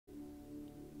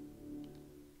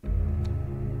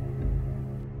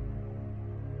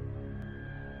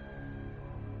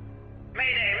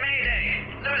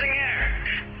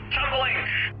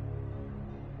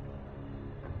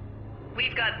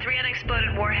3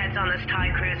 unexploded warheads on this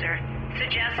TIE cruiser.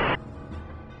 Suggest...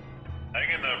 Hang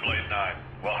in there, Blade 9.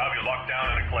 We'll have you locked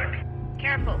down in a click.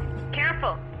 Careful.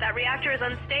 Careful. That reactor is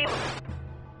unstable.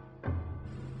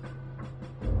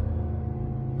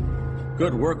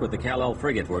 Good work with the Kal-El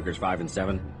frigate, Workers 5 and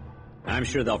 7. I'm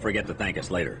sure they'll forget to thank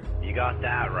us later. You got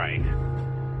that right.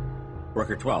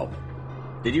 Worker 12,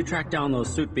 did you track down those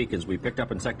suit beacons we picked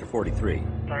up in Sector 43?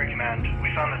 Sorry, Command.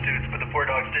 We found the suits, but the poor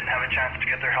dogs didn't have a chance to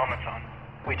get their helmets on.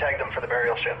 We tagged them for the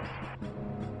burial ships.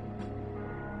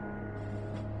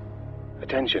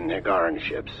 Attention, Hiigaran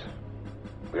ships.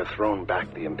 We have thrown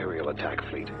back the Imperial attack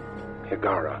fleet.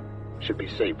 Hiigara should be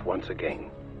safe once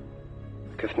again.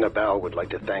 Kithnabel would like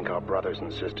to thank our brothers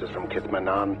and sisters from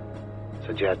Kithmanan,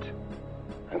 Sajet,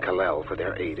 and Kal-El for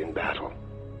their aid in battle.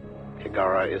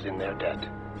 Hiigara is in their debt,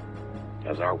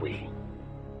 as are we.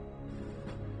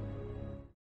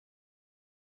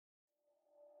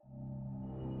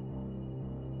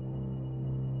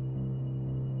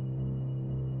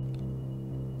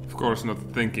 Of course, not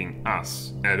thanking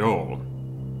us at all.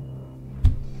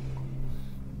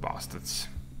 Bastards.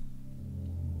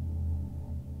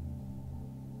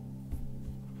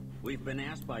 We've been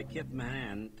asked by Kith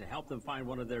Mahan to help them find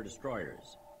one of their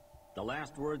destroyers. The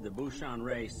last word the Bushan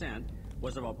Ray sent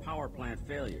was of a power plant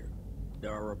failure.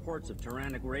 There are reports of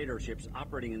tyrannic raider ships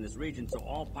operating in this region, so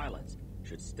all pilots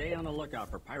should stay on the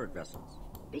lookout for pirate vessels.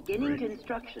 Beginning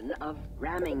construction of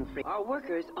ramming frigate. Our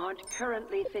workers aren't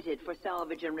currently fitted for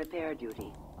salvage and repair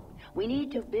duty. We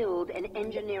need to build an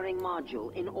engineering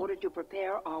module in order to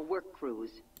prepare our work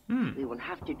crews. We will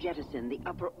have to jettison the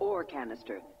upper ore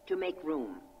canister to make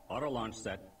room. Auto launch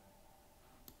set.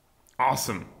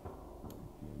 Awesome.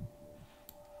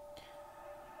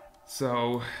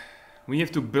 So we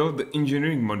have to build the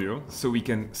engineering module so we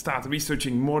can start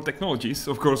researching more technologies.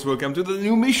 Of course, welcome to the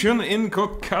new mission in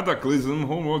Cataclysm,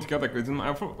 Homeworld Cataclysm.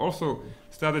 I've also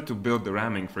started to build the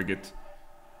ramming frigate.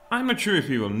 I'm not sure if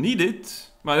we will need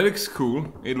it, but it looks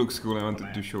cool. It looks cool. I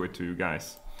wanted to show it to you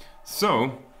guys.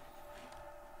 So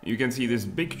you can see this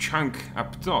big chunk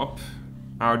up top.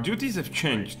 Our duties have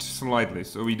changed slightly,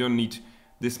 so we don't need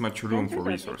this much room for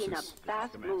resources.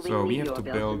 So we have to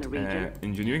build an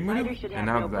engineering module, and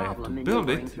now that I have to build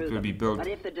it, it will be built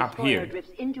up here.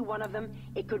 Into one of them,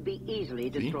 it could be easily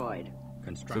destroyed.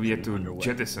 So we have to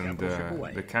jettison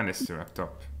the canister up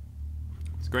top.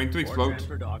 It's going to explode.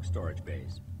 Transfer dock storage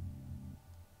bays.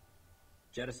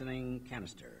 Jettisoning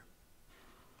canister.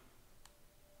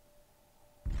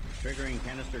 Triggering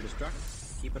canister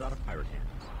destruct. Keep it out of pirate hands.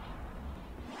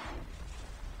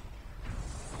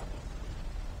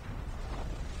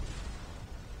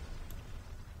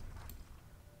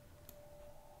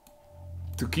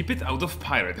 To keep it out of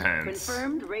pirate hands.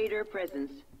 Confirmed raider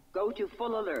presence. Go to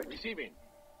full alert. Receiving.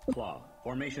 Claw.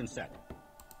 Formation set.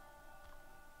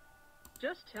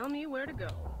 Just tell me where to go.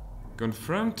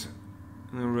 Confirmed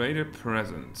raider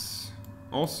presence.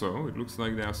 Also, it looks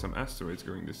like there are some asteroids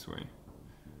going this way.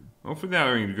 Hopefully they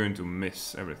are going to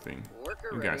miss everything.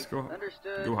 You guys go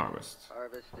harvest.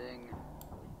 Harvesting.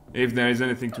 If there is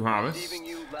anything to harvest.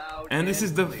 And this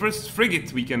is the first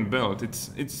frigate we can build.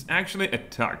 It's actually a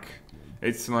tug.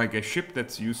 It's like a ship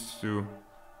that's used to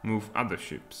move other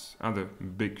ships, other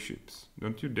big ships.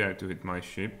 Don't you dare to hit my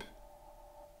ship.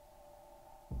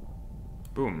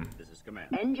 Boom. This is command.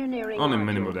 Engineering only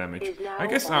minimal damage. I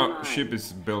guess our ship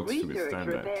is built to Research, withstand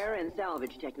that. repair, and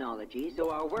salvage technology, so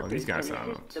our workers these guys can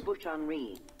are assist not. the Bushan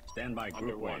Ri. Stand by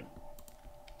group 1.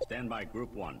 Stand by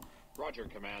group 1. Roger,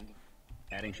 Command.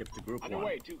 Adding ship to group 1.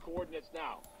 Underway, 2 coordinates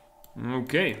now.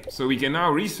 Okay, so we can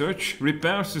now research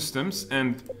repair systems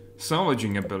and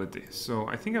salvaging ability. So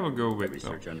I think I will go with...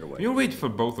 Research underway. You'll wait for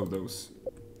both of those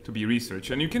to be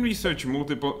researched. And you can research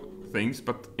multiple things,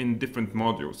 but in different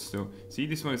modules. So see,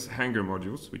 this one is hangar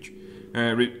modules, which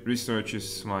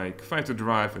researches like fighter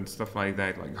drive and stuff like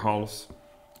that, like hulls.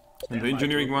 And the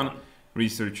engineering one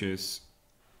researches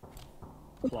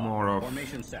more of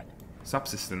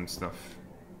subsystem stuff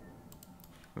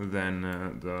than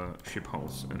the ship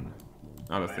hulls and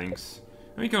other things.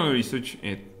 And we can only research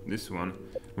it, this one,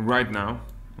 right now.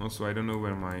 Also, I don't know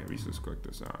where my resource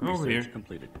collectors are. Over here.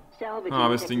 Completed.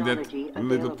 Harvesting that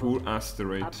little poor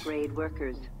asteroid. Upgrade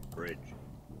workers. Bridge.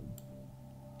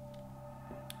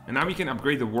 And now we can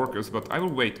upgrade the workers, but I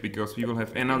will wait because we will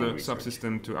have another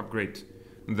subsystem to upgrade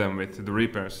them with, the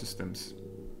repair systems.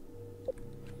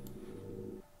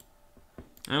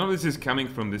 And all this is coming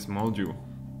from this module.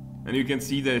 And you can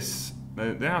see this,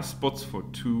 there are spots for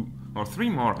 2 or 3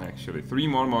 more actually. 3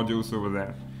 more modules over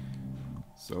there.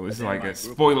 So it's like a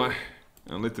spoiler,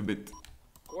 a little bit.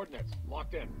 Coordinates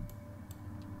locked in.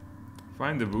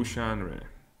 Find the Bushan Ray.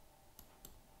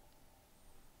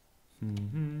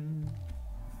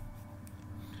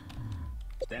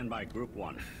 Standby Group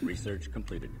 1. Research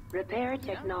completed. Repair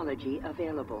technology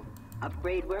available.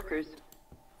 Upgrade workers.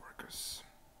 Workers.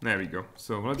 There we go.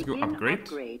 So let's go Begin upgrade.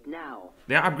 upgrade now.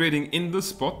 They're upgrading in the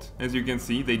spot, as you can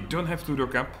see. They don't have to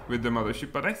dock up with the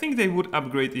mothership, but I think they would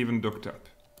upgrade even docked up.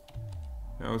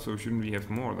 Also, shouldn't we have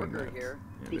more than that? Yeah,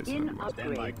 that's Begin not much.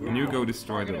 upgrade And you now. go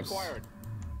destroy Target those acquired.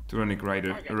 Tyrannic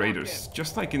Raiders.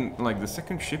 Just like in the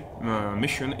second ship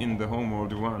mission in the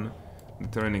Homeworld 1, the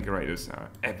Tyrannic Raiders are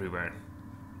everywhere.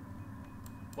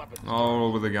 Weapons. All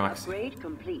over the galaxy. Upgrade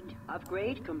complete.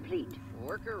 Upgrade complete.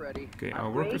 Worker ready. Okay, our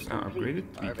Upgrade workers are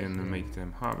complete. upgraded. We can make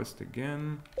them harvest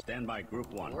again. Standby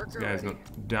Group 1. This Worker guy's ready.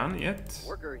 not done yet.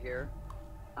 Worker here.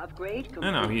 Upgrade complete.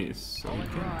 And now he is, so we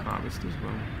can harvest as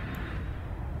well.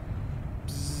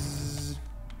 Bzzz.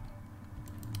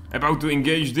 About to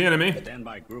engage the enemy.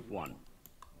 Standby Group 1.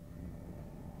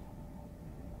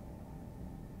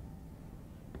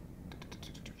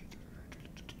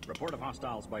 Report of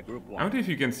hostiles by Group I 1. wonder if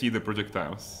you can see the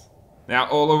projectiles. They are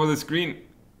all over the screen.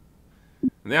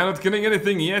 They are not killing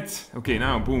anything yet. Okay,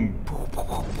 now boom.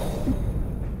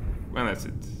 Well, that's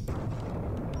it.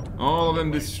 All of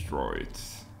them destroyed.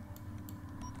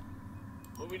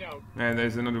 Moving out. And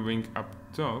there's another wing up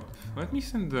top. Let me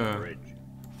send the. Bridge.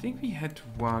 I think we had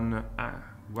one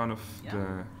of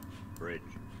the Bridge.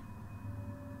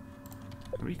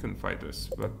 recon fighters,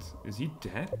 but is he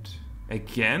dead?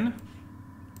 Again?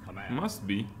 Command. Must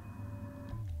be.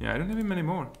 Yeah, I don't have him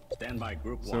anymore. Standby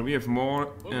Group 1. So we have more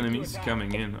to enemies attack.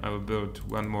 coming in. I will build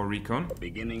one more recon.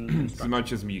 Beginning As construction.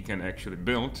 much as we can actually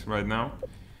build right now.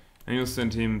 And you'll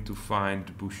send him to find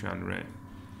Bushan Ray.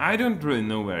 I don't really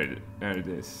know where it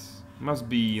is. Must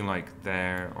be like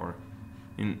there or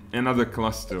in another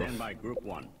cluster of Standby Group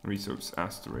 1. resource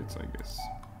asteroids, I guess.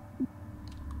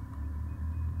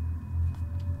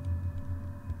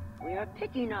 We are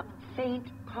picking up faint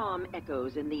comm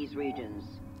echoes in these regions.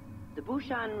 The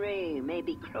Bushan Ray may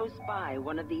be close by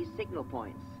one of these signal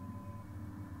points.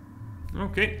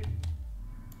 Okay.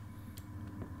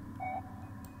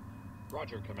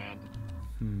 Roger, Command.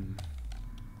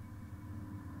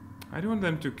 I don't want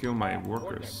them to kill my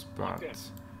workers, but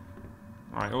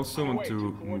I also want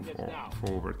to move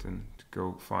forward and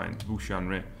go find Bushan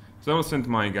Ray. So I will send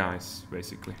my guys,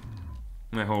 basically.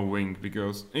 My whole wing,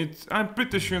 because I'm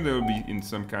pretty sure they will be in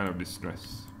some kind of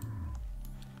distress.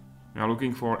 Now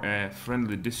looking for a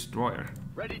friendly destroyer.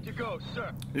 Ready to go,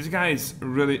 sir. This guy is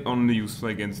really only useful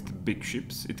against big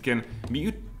ships. It can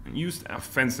be used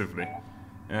offensively.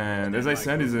 And as I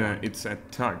said, it's a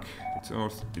tug.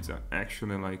 It's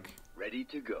actually like... Ready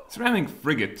to go. It's ramming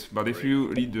frigate, but if you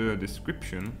read the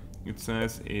description, it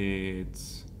says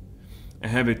it's a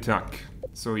heavy tug.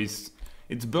 So it's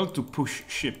built to push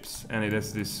ships, and it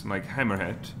has this like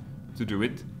hammerhead to do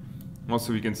it.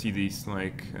 Also, we can see these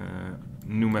like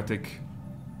pneumatic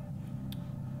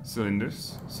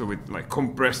cylinders, so it like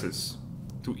compresses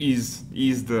to ease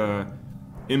the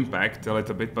impact a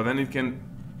little bit, but then it can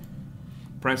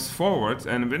press forward.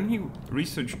 And when you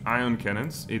research ion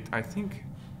cannons,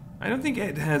 I don't think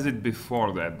it has it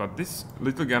before that, but this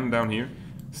little gun down here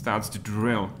starts to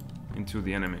drill into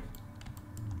the enemy.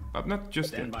 But not just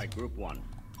Standby yet. Group 1.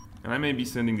 And I may be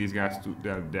sending these guys to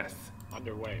their death.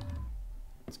 Underway.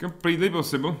 It's completely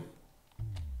possible.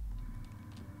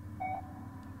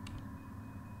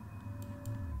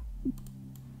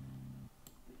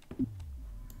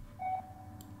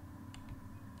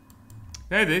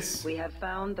 There it is. We have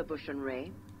found the Bushan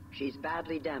Ray. She's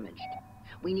badly damaged.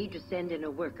 We need to send in a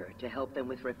worker to help them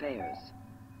with repairs.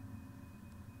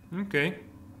 Okay.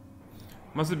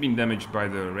 Must have been damaged by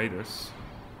the raiders.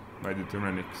 By the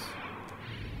Tyrannics.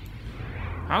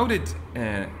 How did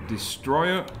a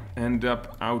destroyer end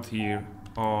up out here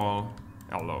all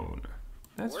alone?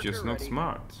 That's just not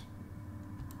smart.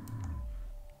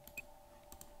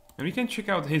 And we can check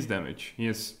out his damage. He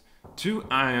has 2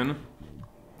 ion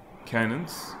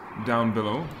cannons down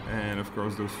below, and of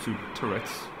course those 2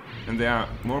 turrets. And they are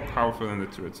more powerful than the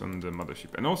turrets on the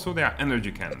mothership. And also they are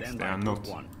energy cannons. They are not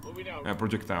Moving out.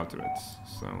 projectile turrets.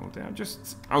 So they are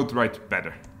just outright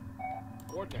better.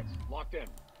 Coordinates locked in.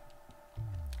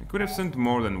 I could have sent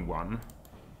more than one.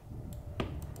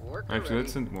 Worker Actually, ready.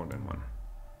 let's send more than one.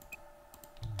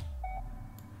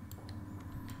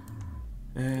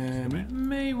 And we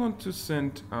may want to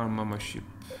send our mama ship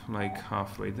like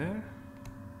halfway there.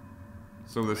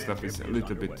 So the stuff is a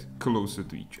little bit closer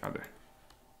to each other.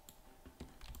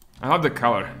 I love the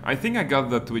color. I think I got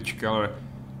the Twitch color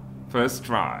first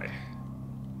try.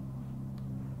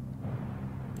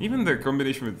 Even the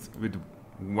combination with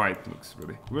white looks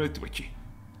really twitchy.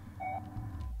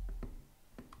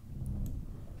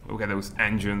 Look at those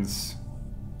engines.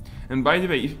 And by the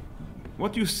way,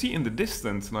 what you see in the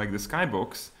distance, like the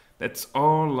skybox, that's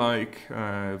all like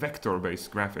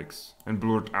vector-based graphics and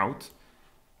blurred out,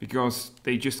 because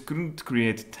they just couldn't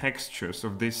create textures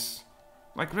of this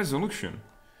like resolution.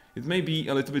 It may be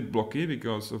a little bit blocky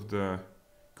because of the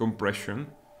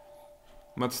compression,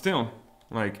 but still,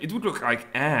 like, it would look like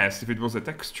ass if it was a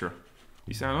texture.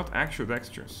 These are not actual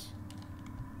textures.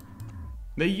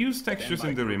 They use textures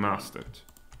in the remastered.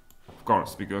 Of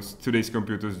course, because today's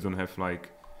computers don't have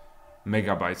like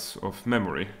megabytes of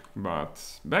memory.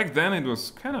 But back then it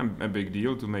was kind of a big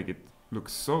deal to make it look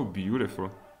so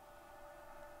beautiful.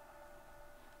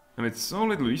 And it's so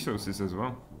little resources as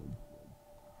well.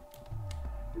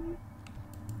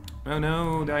 Oh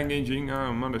no, they're engaging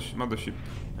our mothership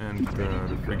and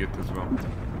the frigate as well.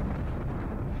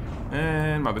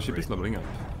 And mothership is leveling up.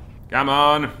 Come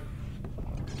on!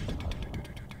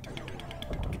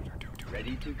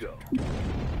 Ready to go.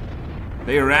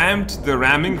 They rammed the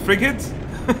ramming frigate?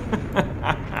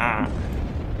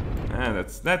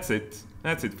 That's it.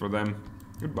 That's it for them.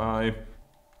 Goodbye.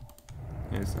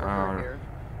 Here's our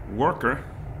worker.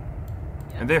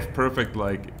 And they have perfect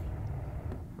like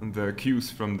the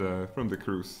cues from the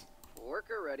cruise.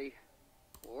 Worker ready.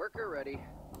 Worker ready.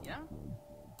 Yeah?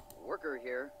 Worker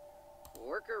here.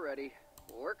 Worker ready.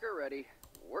 Worker ready.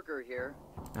 Worker here.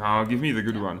 Oh, give me the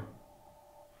good one.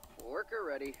 Worker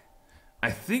ready.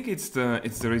 I think it's the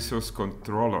resource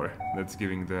controller that's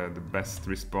giving the best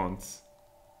response.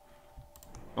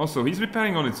 Also, he's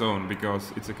repairing on its own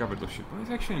because it's a capital ship. Well,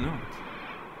 it's actually not.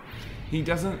 He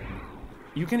doesn't.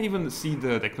 You can even see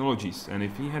the technologies, and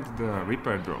if he had the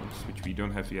repair drones, which we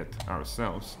don't have yet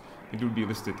ourselves, it would be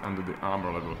listed under the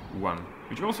armor level 1,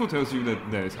 which also tells you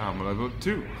that there is armor level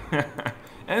 2,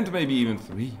 and maybe even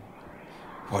 3.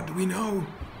 What do we know?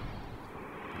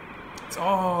 It's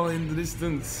all in the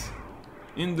distance,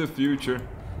 in the future.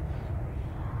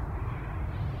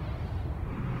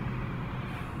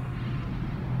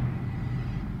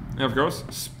 And of course,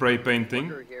 spray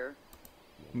painting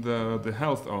the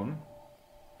health on.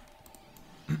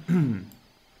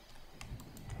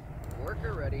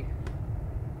 Worker ready.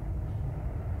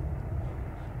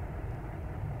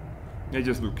 They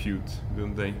just look cute,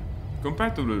 don't they?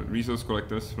 Compared to the resource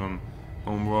collectors from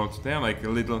Homeworld, they're like a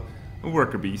little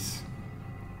worker bees.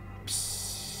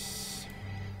 Psst.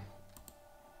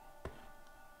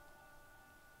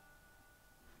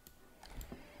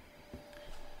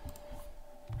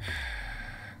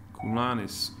 Kulan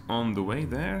is on the way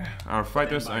there. Our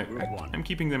fighters, I'm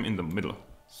keeping them in the middle,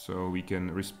 so we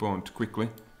can respond quickly.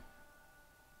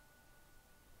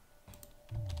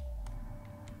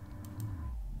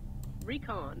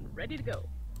 Recon, ready to go.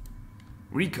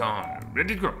 Recon,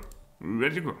 ready to go.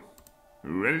 Ready to go.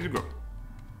 Ready to go.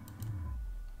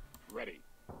 Ready.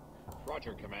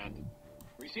 Roger, Command.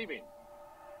 Receiving.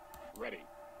 Ready.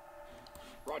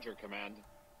 Roger, Command.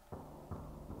 A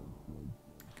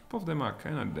couple of them are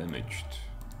kind of damaged.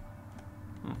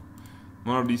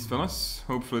 More of these fellas.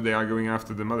 Hopefully they are going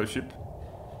after the mothership.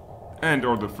 And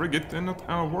or the frigate and not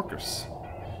our workers.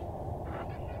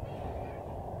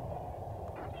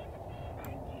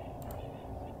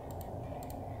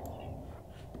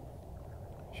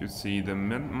 Should see the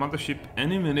mothership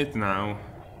any minute now.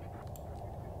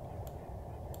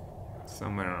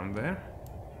 Somewhere around there.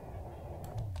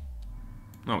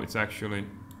 No, it's actually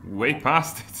way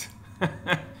past it.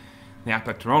 They are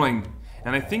patrolling.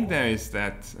 And I think there is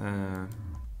that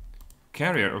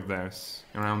carrier of theirs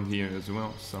around here as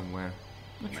well, somewhere.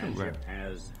 Not sure where.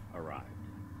 Has arrived.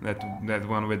 That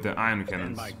one with the iron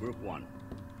cannons. By Group 1.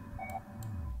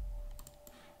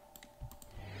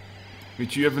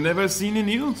 Which you have never seen in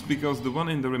use, because the one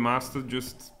in the remastered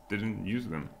just didn't use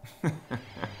them.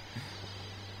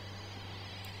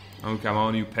 Oh, come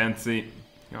on, you pansy.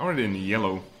 You're already in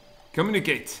yellow.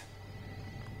 Communicate!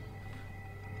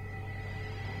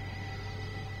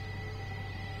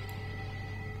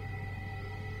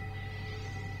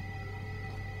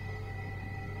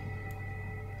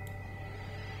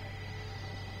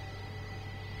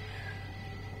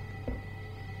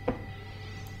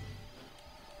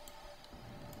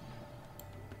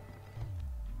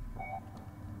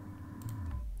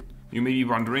 You may be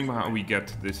wondering how we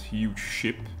get this huge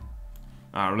ship,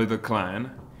 our little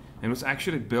clan, and it was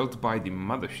actually built by the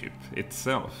mothership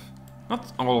itself.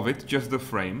 Not all of it, just the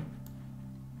frame,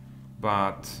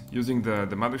 but using the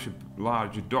mothership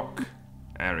large dock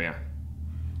area.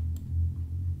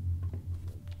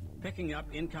 Picking up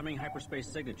incoming hyperspace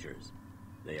signatures.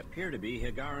 They appear to be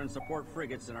Hiigaran support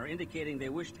frigates and are indicating they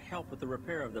wish to help with the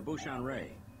repair of the Bushan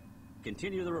Ray.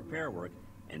 Continue the repair work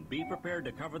and be prepared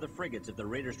to cover the frigates if the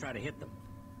raiders try to hit them.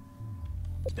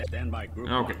 Stand by group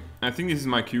Okay, one. I think this is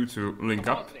my cue to link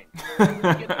up.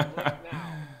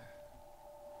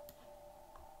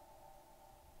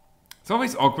 It's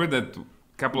always awkward that a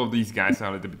couple of these guys are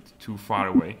a little bit too far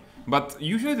away. But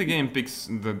usually the game picks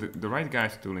the right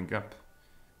guys to link up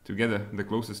together, the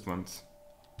closest ones.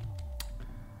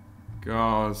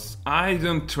 Because I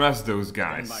don't trust those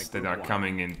guys that are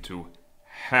coming in to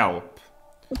help.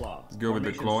 Let's go with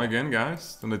the claw again,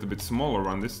 guys. A little bit smaller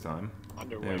one this time.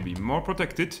 They'll be more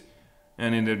protected.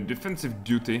 And in their defensive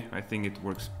duty, I think it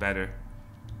works better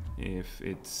if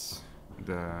it's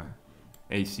the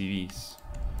ACVs.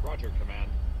 Roger, Command.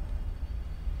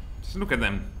 Just look at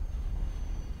them.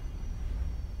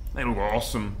 They look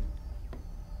awesome.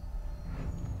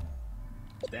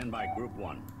 Stand by group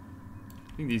one.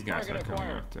 I think these guys are coming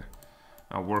after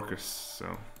our workers, so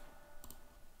let's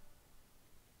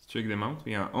check them out.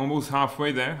 We are almost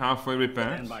halfway there, halfway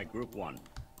repaired. Stand by group one.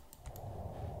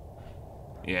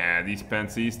 Yeah, these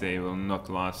pansies, they will not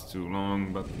last too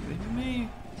long, but they may.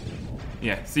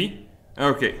 Yeah, see?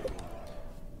 Okay.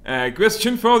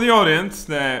 Question for the audience,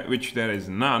 which there is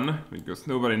none, because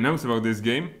nobody knows about this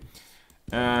game.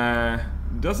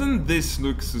 Doesn't this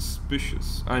look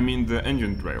suspicious? I mean, the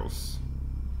engine trails.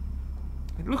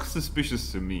 It looks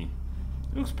suspicious to me.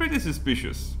 It looks pretty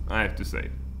suspicious, I have to say.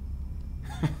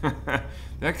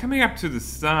 They're coming up to the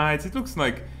sides. It looks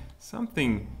like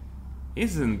something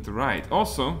isn't right.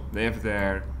 Also, they have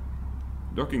their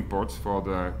docking ports for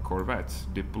the corvettes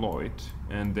deployed,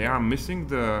 and they are missing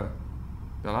the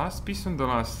last piece on the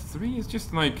last three. It's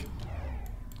just like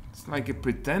it's like a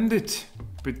pretended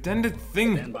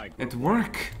thing at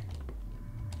work.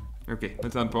 Okay,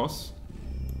 let's unpause.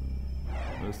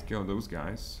 Let's kill those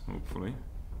guys, hopefully.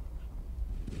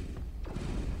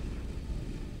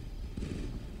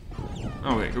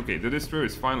 Oh wait, okay, the destroyer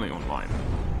is finally online.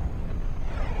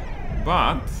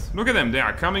 But look at them, they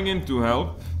are coming in to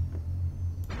help.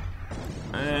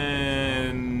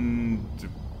 And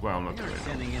well, not They aren't really.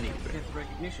 sending any fifth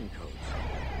recognition codes.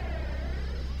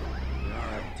 They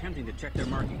are attempting to check their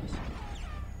markings.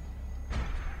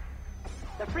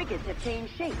 The frigates have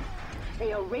changed shape.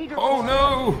 They are radar. Oh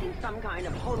no! using some kind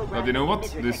of holographic But you know what?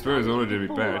 emitter The destroyer is already technology to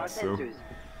fool repaired, our so sensors.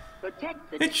 Protect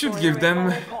the it should destroyer give them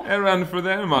at all costs. a run for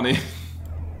their money.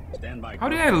 Stand by How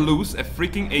group did I lose a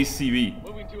freaking ACV?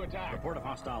 Moving to attack. Report of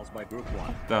hostiles by group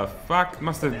one. The fuck?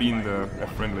 Must have been a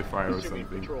friendly fire or Assuming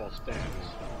something. patrol stands.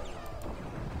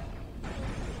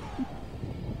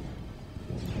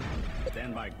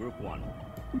 Stand by group one.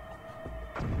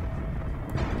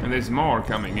 And there's more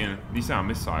coming in. These are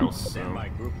missiles, Stand so by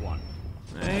group one.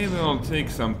 they will take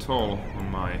some toll on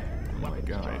my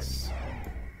guys.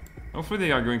 Hopefully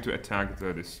they are going to attack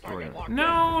the destroyer.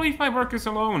 No, leave my workers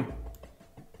alone.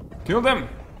 Kill them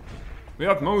with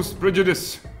utmost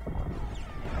prejudice.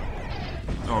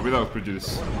 Oh, without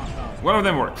prejudice. One of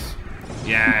them works.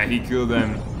 Yeah, he killed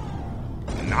them.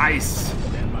 Nice.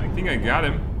 I think I got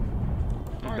him.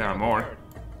 There are more.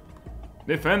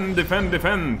 Defend, defend,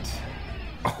 defend.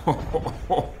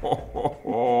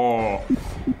 Oh,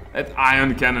 that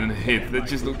ion cannon hit. That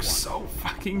just looks so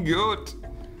fucking good.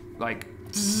 Like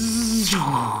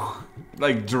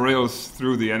drills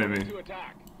through the enemy. To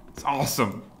attack. It's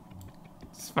awesome.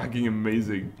 It's fucking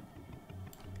amazing.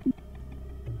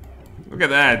 Look at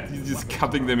that. He's just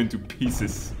cutting them into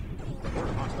pieces. Report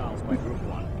of hostiles by group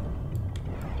one.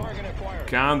 Target acquired.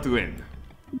 Can't win.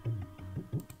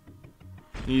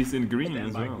 He's in green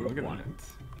as by well. group Look at one. that.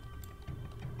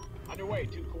 Underway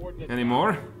to coordinate. Any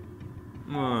more?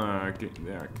 Okay,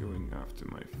 they are going after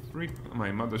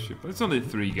my mothership. But it's only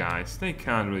 3 guys. They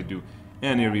can't really do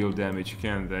any real damage,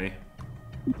 can they?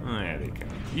 Oh yeah, they can.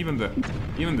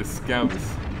 Even the scout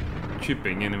is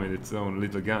chipping in with its own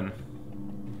little gun.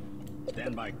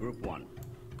 Stand by group one.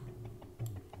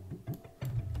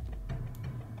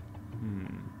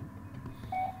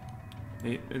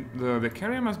 The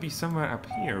carrier must be somewhere up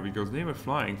here because they were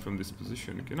flying from this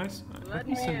position. Can I? Let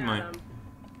me send my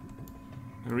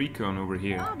recon over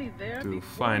here I'll be there to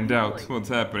before find you out blink. what's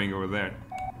happening over there.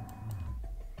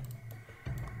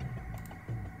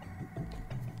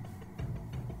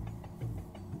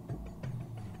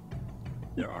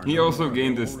 He also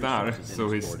gained a star, so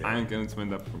his iron cannons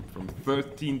went up from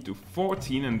 13 to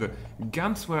 14, and the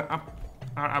guns are up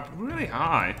really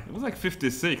high. It was like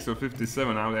 56 or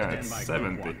 57, now they're at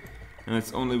 70. And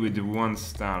it's only with 1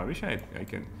 star. I wish I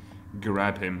can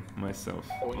grab him myself.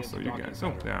 Also you guys.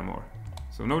 Oh, there are more.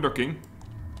 So no docking.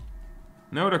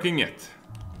 No docking yet.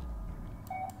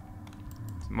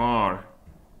 More.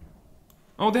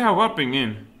 Oh, they are warping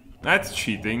in. That's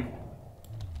cheating.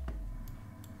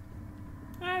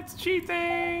 That's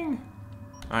cheating!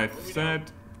 I've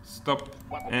said Stop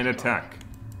and attack.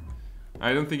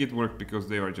 I don't think it worked because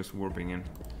they are just warping in.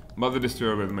 But the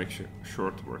destroyer will make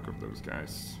short work of those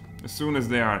guys. As soon as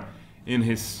they are in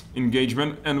his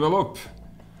engagement envelope,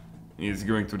 he is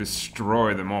going to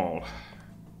destroy them all.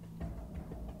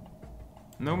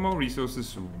 No more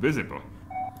resources visible.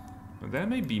 But there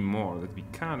may be more that we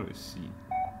can't really see.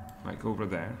 Like over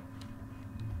there.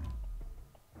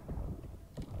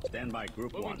 Stand by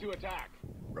Group 1. Moving to attack.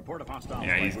 Report of hostiles.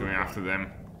 Yeah, he's going after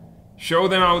them. Show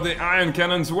them how the ion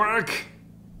cannons work!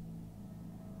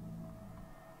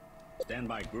 Stand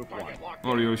by Group 1.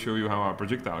 Or he'll show you how our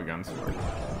projectile guns work.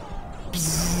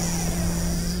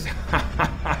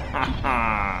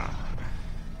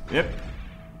 Yep.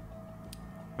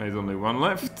 There's only one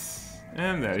left.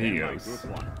 And there he goes.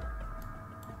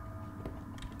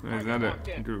 There's another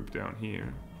group down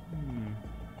here.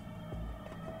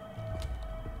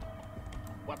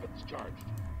 Weapons charged.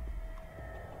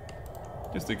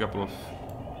 Just a couple of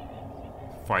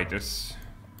fighters.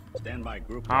 Stand by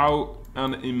Group 1. How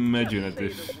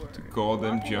unimaginative to call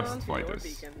them just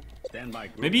fighters. Stand by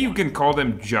Group Maybe you 1. can call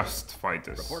them just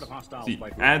fighters. Report of hostiles See, by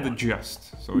Group add the 1.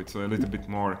 just, so it's a little bit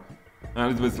more, a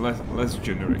little bit less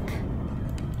generic.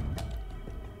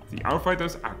 See, our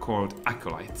fighters are called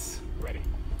acolytes. Ready.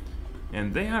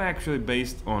 And they are actually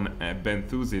based on a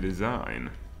Benthusi design.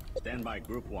 Stand by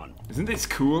Group 1. Isn't this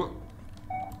cool?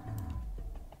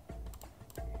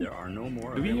 There are no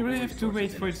more. Do we really have to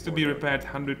wait resources for in it its to be corridor. repaired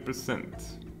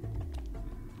 100%?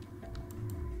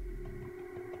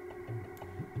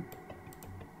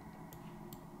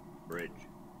 Bridge.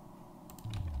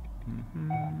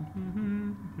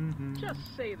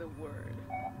 Just say the word.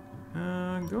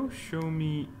 Go show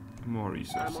me more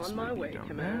resources. I'm on my maybe way, down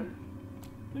Command.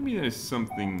 there. Maybe there's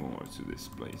something more to this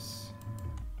place.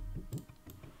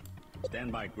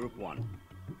 Stand by Group 1.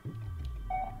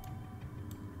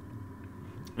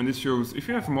 And this shows, if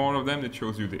you have more of them, it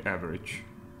shows you the average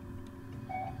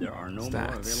There are no more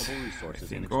stats, available I resources in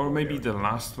think. its Or maybe corridor. the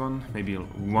last one, maybe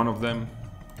one of them.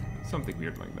 Something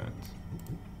weird like that.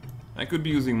 I could be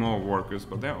using more workers,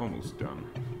 but they're almost done.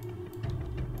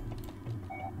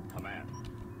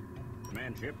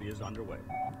 Command ship is underway.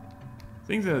 I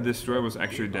think the destroyer was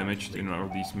actually damaged in one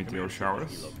of these meteor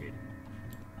showers.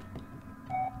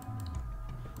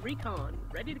 Recon,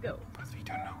 ready to go. But we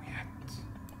don't know yet.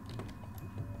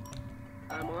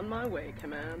 I'm on my way,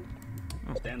 Command.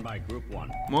 Stand by Group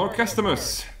 1. More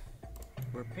customers!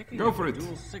 We're picking Go up for a it.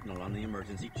 dual signal on the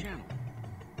emergency channel.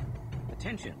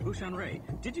 Attention, Bushan Ray,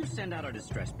 did you send out a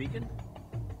distress beacon?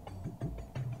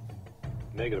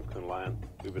 Negative, Kun Lan.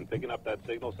 We've been picking up that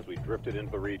signal since we drifted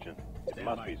into the region. It Stand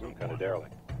must by be some Group kind of 1.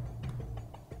 derelict.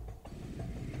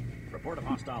 Report of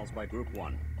hostiles by Group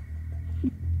 1.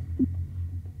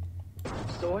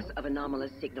 Source of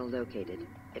anomalous signal located.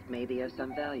 It may be of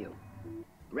some value.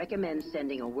 Recommend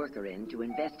sending a worker in to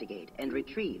investigate and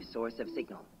retrieve source of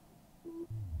signal.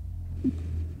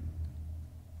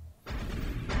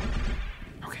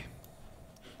 Okay.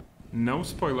 No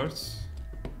spoilers.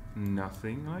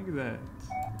 Nothing like that.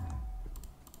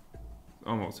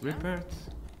 Almost repaired.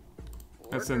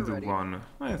 Let's send the Worker ready. one.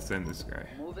 Let's send this guy.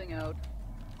 Moving out.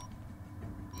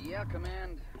 Yeah,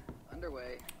 Command.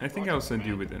 Underway. I think I'll send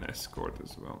you with an escort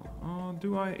as well. Oh,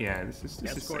 do I? Yeah, this is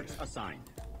Escort safe. assigned.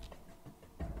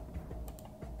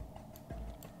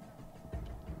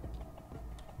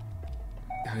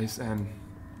 Guys, a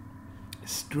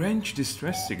strange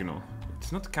distress signal.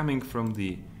 It's not coming from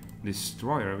the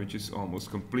destroyer, which is almost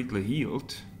completely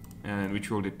healed, and which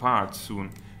will depart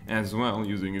soon as well,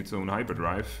 using its own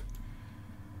hyperdrive.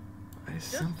 There's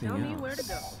Just something tell me else. where to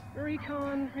go.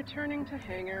 Recon, returning to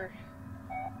hangar.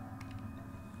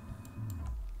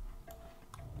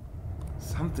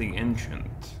 Something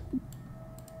ancient.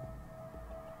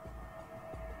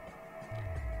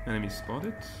 Enemy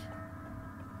spotted?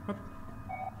 What?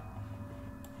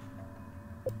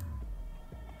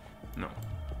 No.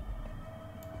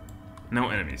 No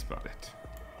enemy spotted.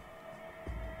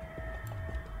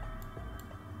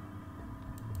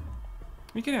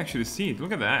 We can actually see it.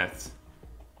 Look at that.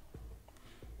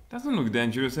 Doesn't look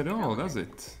dangerous at all, does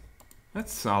it?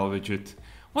 Let's salvage it.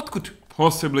 What could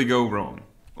possibly go wrong?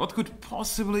 What could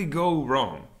possibly go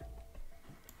wrong?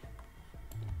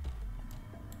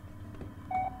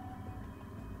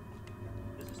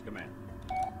 This is Command.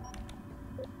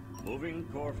 Moving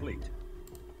core fleet.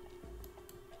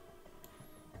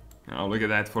 Oh, look at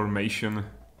that formation.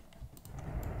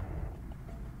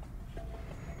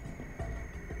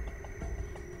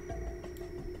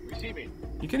 Receiving.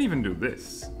 You can even do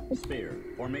this. Spear.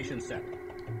 Formation set.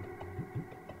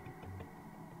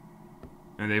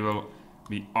 And they will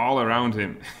be all around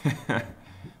him.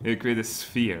 It'll create a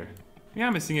sphere. Yeah,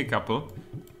 I'm missing a couple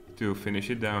to finish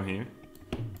it down here.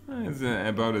 It's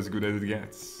about as good as it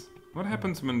gets. What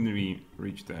happens when we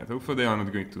reach that? Hopefully they are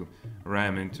not going to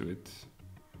ram into it.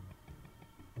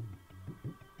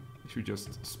 We should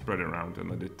just spread around and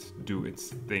let it do its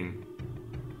thing.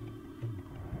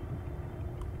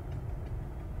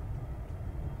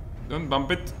 Don't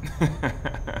bump it.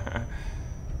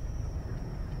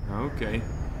 Okay.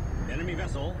 Enemy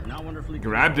vessel now wonderfully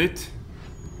grabbed it.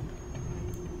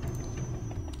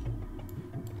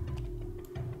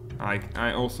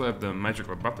 I also have the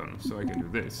magical button, so I can do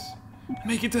this.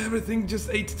 Make it everything just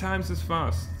 8 times as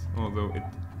fast. Although it...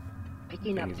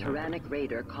 Picking up Tyrannic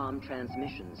Raider comm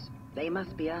transmissions. They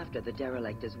must be after the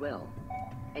derelict as well.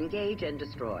 Engage and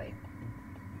destroy.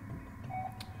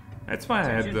 That's why I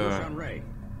had the... Ray.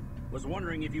 Was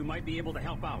wondering if you might be able to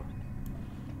help out.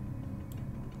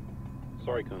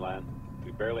 Sorry, Kunlan.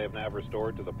 We barely have nav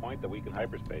restored to the point that we can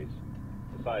hyperspace.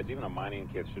 Besides, even a mining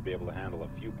kit should be able to handle a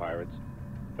few pirates.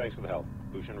 Thanks for the help.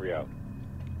 Bushan Ryo.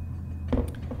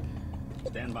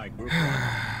 Stand by group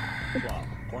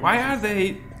 1. Why are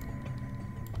they...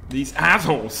 these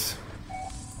assholes?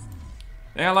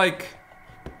 They are like...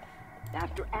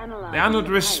 they are not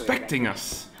respecting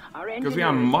us. Because we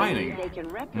are mining.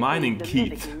 Mining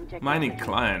Keith. Mining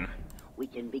Clan. We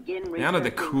are not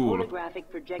the cool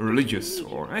religious,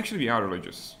 or actually we are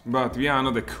religious, but we are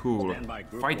not the cool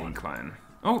fighting clan.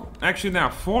 Oh, actually there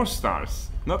are 4 stars,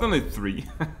 not only 3.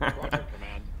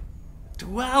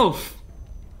 12!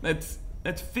 That's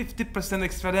 50%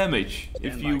 extra damage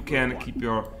if you can keep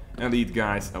your elite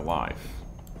guys alive.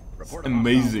 It's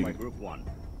amazing.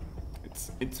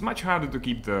 It's much harder to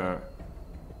keep the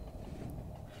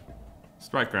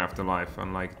Strikecraft alive,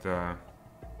 unlike the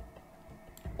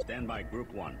Stand by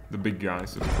group 1. The big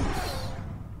guys, of course.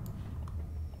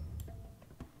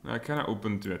 I kinda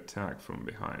open to attack from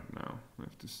behind now, I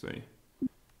have to say.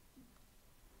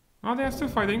 Oh, they are still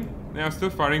fighting. They are still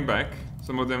firing back.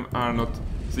 Some of them are not...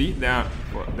 See, they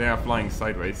are flying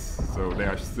sideways, so they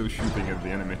are still shooting at the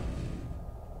enemy.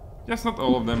 Just not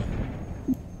all of them.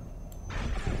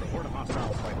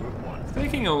 It's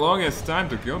taking a longest time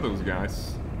to kill those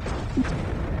guys.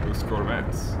 Those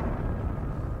corvettes.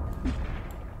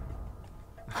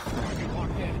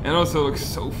 And also looks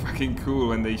so fucking cool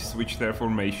when they switch their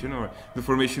formation, or the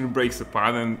formation breaks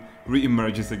apart and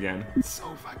re-emerges again. It's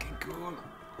so fucking cool.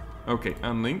 Okay,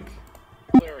 unlink.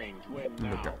 Clearing twin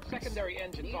now. Secondary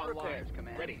engines online.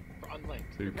 Ready for unlink.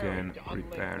 So you can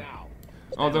repair.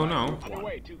 Although no.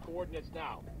 Underway, 2 coordinates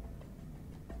now.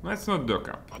 Let's not dock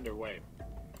up. Underway.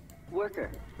 Worker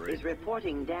is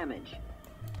reporting damage.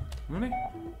 Really?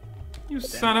 You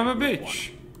son of a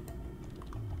bitch!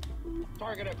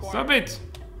 Target acquired. Stop it!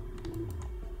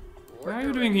 What are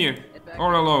you doing here?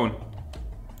 All alone.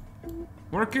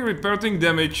 Worker reporting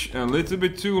damage a little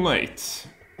bit too late.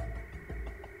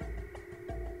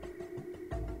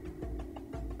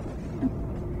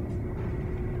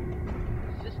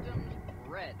 Systems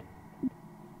red.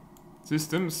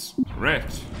 Systems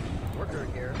red. Worker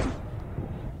here.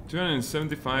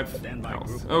 275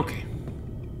 health. Okay.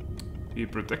 He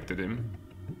protected him.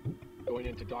 Going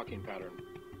into docking pattern.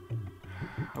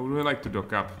 I would really like to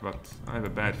dock up, but I have a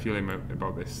bad feeling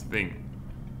about this thing.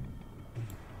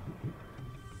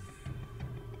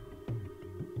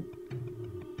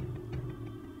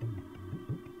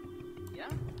 Yeah.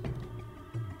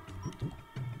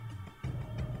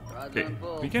 Okay,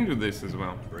 we can do this as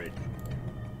well. Bridge.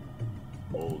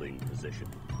 Holding position.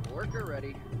 Worker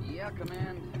ready. Yeah,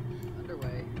 command.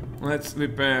 Underway. Let's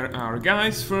repair our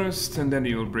guys first, and then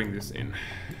you will bring this in.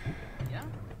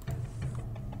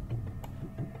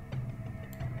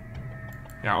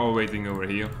 Yeah, all waiting over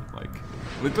here, like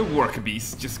little work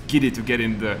beasts. Just get it to get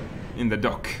in the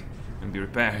dock and be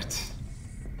repaired.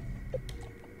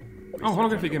 Oh,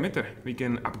 holographic emitter. We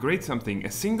can upgrade something. A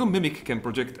single mimic can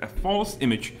project a false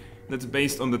image that's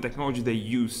based on the technology they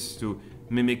use to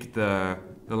mimic the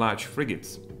large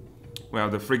frigates. Well,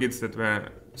 the frigates that were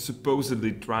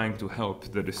supposedly trying to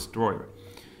help the destroyer.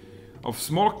 Of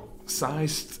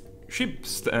small-sized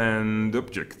ships and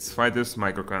objects, fighters,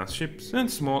 microclass ships, and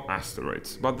small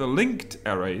asteroids. But the linked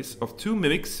arrays of 2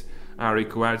 mimics are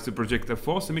required to project a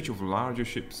false image of larger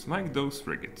ships, like those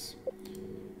frigates.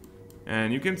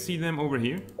 And you can see them over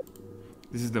here.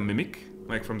 This is the mimic,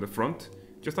 like from the front.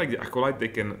 Just like the acolyte, they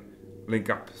can link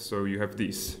up, so you have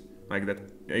these, like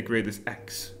that. They create this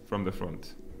X from the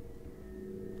front.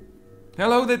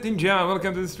 Hello there, Ninja,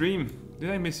 welcome to the stream. Did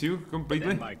I miss you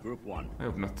completely? By group 1. I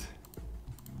hope not.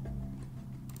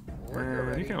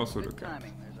 You can also look up.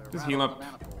 Just heal up.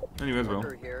 And you as well.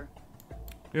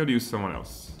 We'll use someone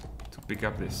else to pick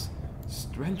up this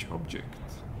Strange object.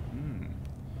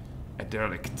 A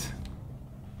derelict.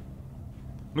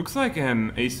 Looks like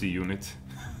an AC unit.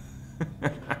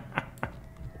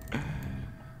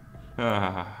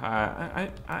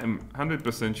 I'm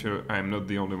 100% sure I'm not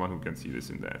the only one who can see this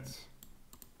in that.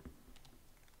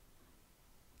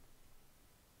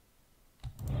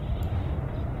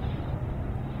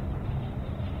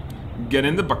 Get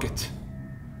in the bucket.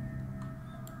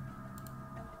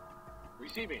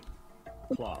 Receiving.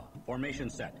 Claw, formation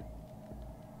set.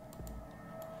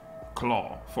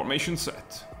 Claw, formation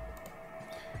set.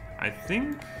 I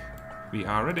think we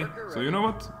are ready. So you know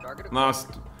what?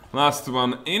 Last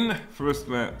one in, first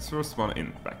one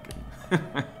in, back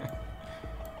in.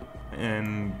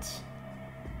 And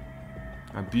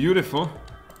a beautiful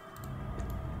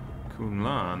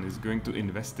Kunlan is going to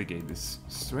investigate this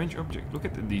strange object. Look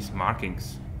at these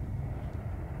markings.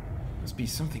 Must be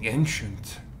something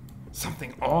ancient,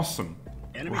 something awesome,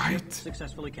 Enemy right?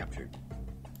 Successfully captured.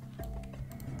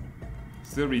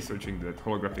 Still researching that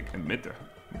holographic emitter,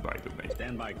 by the way.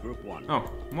 Stand by Group 1.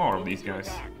 Oh, more of these guys.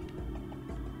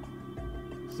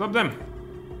 Stop them!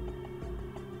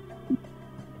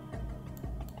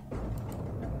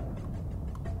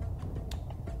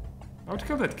 I would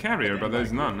kill that carrier, but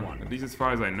there's none. At least as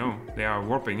far as I know. They are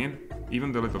warping in.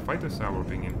 Even the little fighters are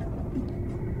warping in.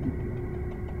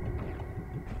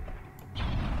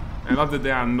 I love that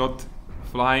they are not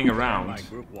flying around.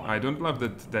 I don't love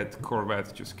that that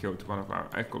Corvette just killed one of our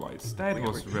acolytes. That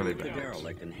was really bad. The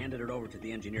derelict and handed it over to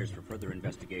the engineers for further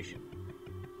investigation.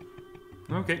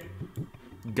 Okay.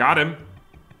 Got him.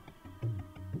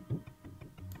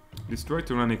 Destroy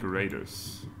tyrannic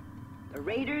raiders. The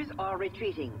raiders are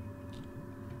retreating.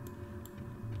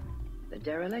 The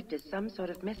derelict is some sort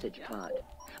of message pod,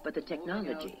 but the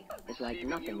technology is like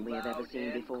nothing we have ever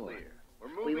seen before.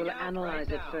 We will analyze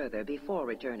it further before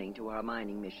returning to our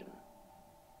mining mission.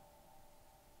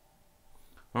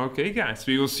 Okay, guys,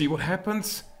 we will see what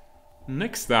happens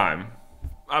next time.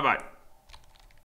 Bye-bye.